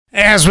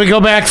As we go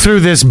back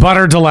through this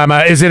butter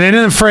dilemma, is it in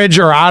the fridge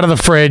or out of the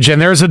fridge?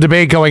 And there's a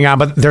debate going on,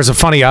 but there's a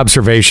funny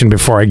observation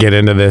before I get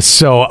into this.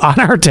 So on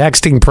our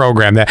texting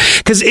program,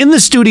 because in the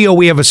studio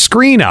we have a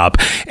screen up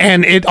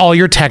and all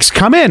your texts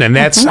come in, and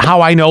that's how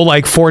I know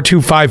like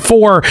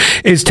 4254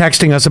 is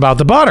texting us about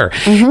the butter.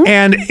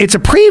 And it's a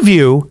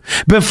preview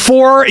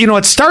before,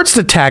 it starts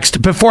the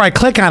text before I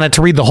click on it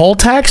to read the whole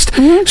text.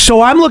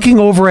 So I'm looking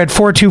over at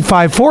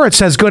 4254. It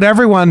says, "Good,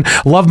 everyone,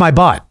 love my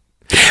butt."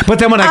 But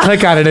then when I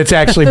click on it, it's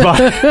actually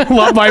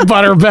love my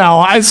butter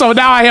bell. So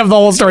now I have the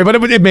whole story,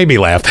 but it made me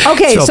laugh.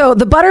 Okay, so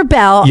the butter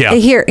bell,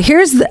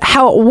 here's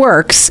how it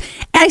works.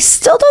 I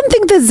still don't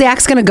think that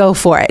Zach's going to go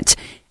for it.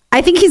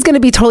 I think he's going to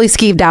be totally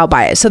skeeved out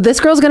by it. So this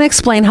girl's going to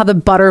explain how the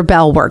butter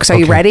bell works. Are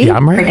you ready? Yeah,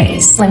 I'm ready.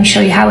 Let me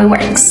show you how it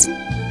works.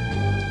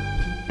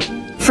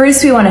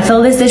 First, we want to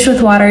fill this dish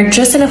with water,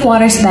 just enough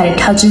water so that it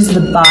touches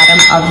the bottom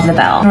of the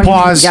bell.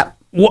 Pause. Yep.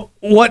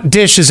 What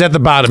dish is at the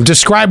bottom?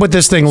 Describe what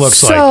this thing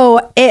looks like.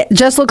 So it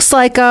just looks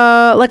like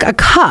a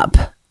cup,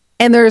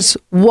 and there's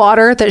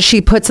water that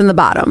she puts in the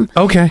bottom.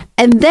 Okay.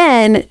 And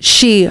then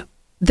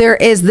there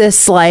is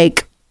this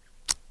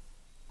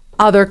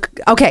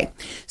okay.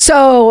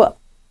 So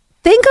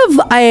think of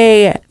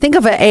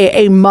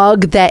a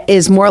mug that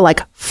is more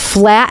like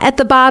flat at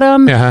the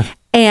bottom.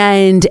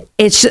 And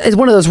it's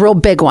one of those real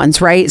big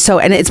ones, right? So,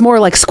 and it's more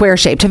like square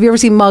shaped. Have you ever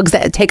seen mugs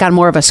that take on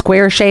more of a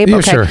square shape?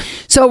 Yeah, sure.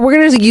 So we're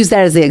going to use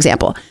that as the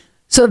example.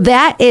 So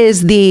that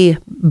is the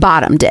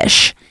bottom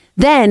dish.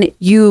 Then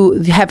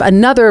you have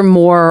another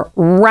more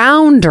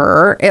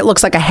rounder. It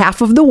looks like a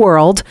half of the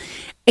world.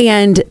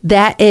 And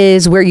that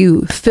is where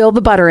you fill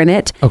the butter in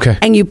it. Okay.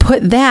 And you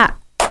put that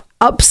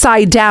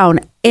upside down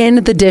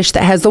in the dish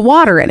that has the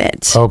water in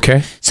it.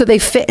 Okay. So they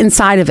fit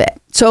inside of it.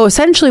 So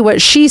essentially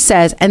what she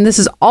says, and this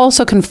is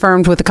also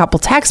confirmed with a couple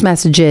text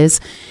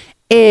messages,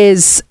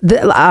 is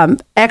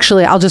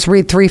actually, I'll just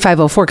read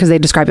 3504 because they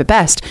describe it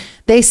best.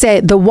 They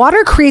say the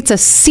water creates a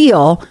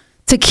seal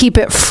to keep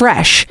it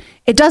fresh.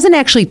 It doesn't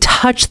actually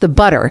touch the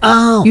butter.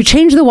 Oh. You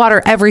change the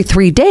water every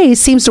 3 days.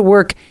 Seems to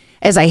work,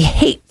 as I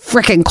hate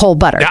freaking cold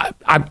butter. Yeah,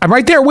 I'm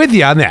right there with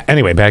you on that.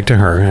 Anyway, back to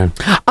her.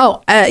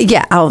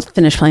 Yeah, I'll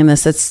finish playing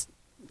this. It's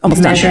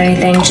almost measure done.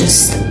 anything,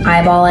 just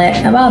eyeball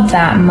it about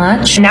that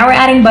much. Now we're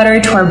adding butter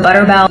to our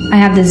butter bell. I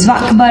have this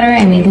vodka butter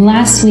I made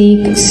last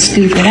week.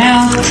 Scoop it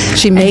out.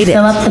 She made it.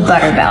 Fill up the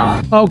butter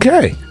bell.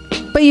 Okay.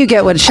 But you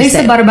get what she Place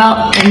said. the butter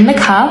bell in the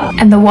cup,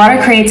 and the water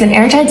creates an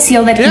airtight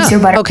seal that keeps your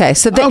butter. Okay,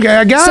 so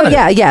I got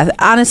it. Yeah.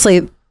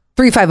 Honestly,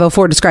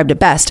 3504 described it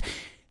best.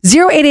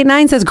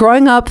 0889 says,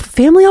 growing up,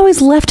 family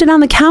always left it on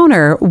the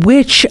counter,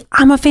 which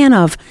I'm a fan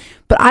of.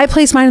 But I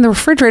place mine in the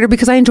refrigerator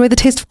because I enjoy the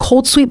taste of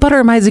cold, sweet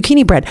butter in my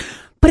zucchini bread.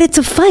 But it's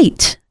a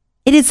fight.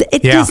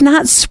 It does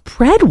not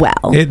spread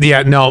well.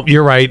 No,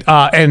 you're right.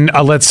 And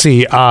let's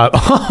see.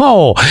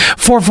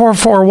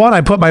 4441.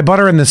 I put my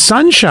butter in the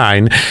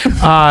sunshine,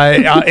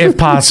 if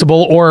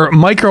possible, or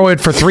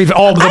microwave for 3.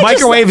 The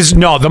microwave is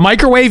no. The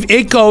microwave,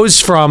 it goes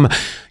from.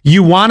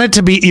 You want it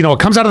to be, it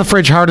comes out of the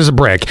fridge hard as a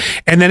brick,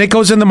 and then it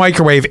goes in the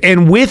microwave,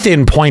 and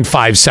within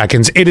 0.5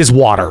 seconds, it is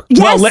water.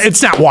 Yes. Well,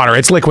 it's not water,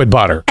 it's liquid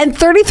butter. And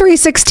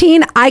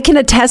 3316, I can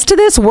attest to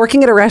this.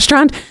 Working at a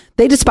restaurant,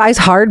 they despise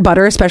hard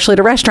butter, especially at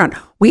a restaurant.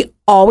 We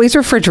always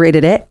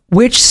refrigerated it,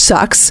 which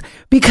sucks,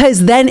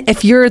 because then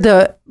if you're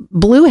the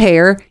blue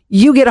hair,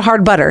 you get a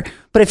hard butter.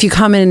 But if you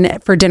come in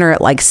for dinner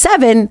at like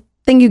 7,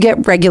 then you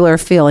get regular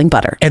feeling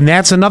butter. And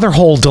that's another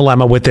whole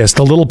dilemma with this.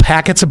 The little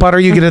packets of butter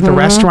you get at the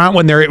restaurant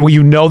when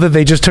that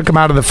they just took them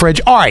out of the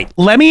fridge. All right,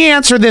 let me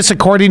answer this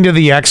according to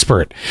the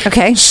expert.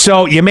 Okay.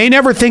 So you may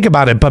never think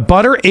about it, but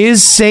butter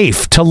is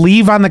safe to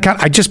leave on the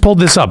counter. I just pulled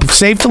this up.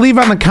 Safe to leave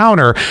on the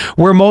counter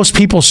where most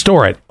people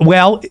store it.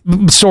 Well,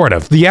 sort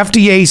of. The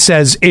FDA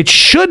says it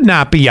should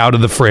not be out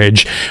of the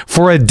fridge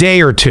for a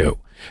day or two.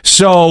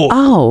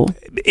 So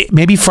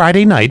maybe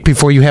Friday night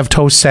before you have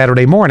toast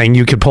Saturday morning,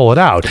 you could pull it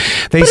out.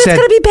 But it's going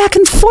to be back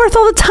and forth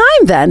all the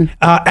time then.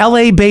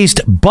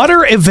 LA-based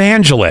butter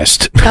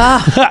evangelist.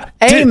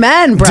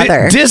 Amen,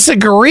 brother.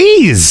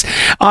 Disagrees.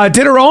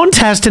 Did her own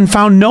test and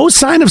found no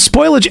sign of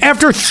spoilage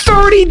after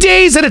 30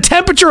 days at a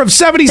temperature of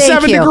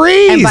 77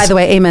 degrees. And by the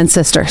way, amen,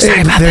 sister.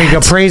 Sorry about there you go.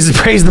 Praise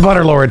the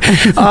butter Lord.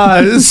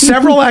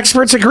 Several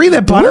experts agree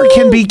that butter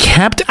can be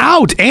kept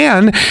out.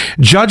 And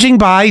judging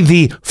by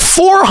the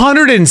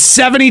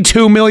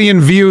 472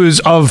 million views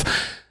of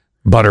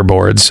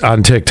butterboards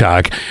on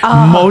TikTok,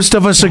 most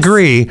of us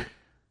agree,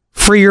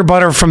 free your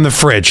butter from the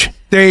fridge.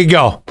 There you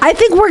go. I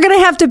think we're going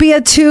to have to be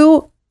a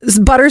 2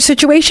 butter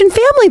situation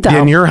family,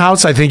 though. In your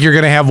house, I think you're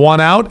going to have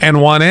one out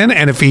and one in.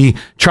 And if he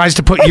tries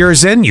to put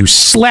yours in, you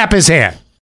slap his hand.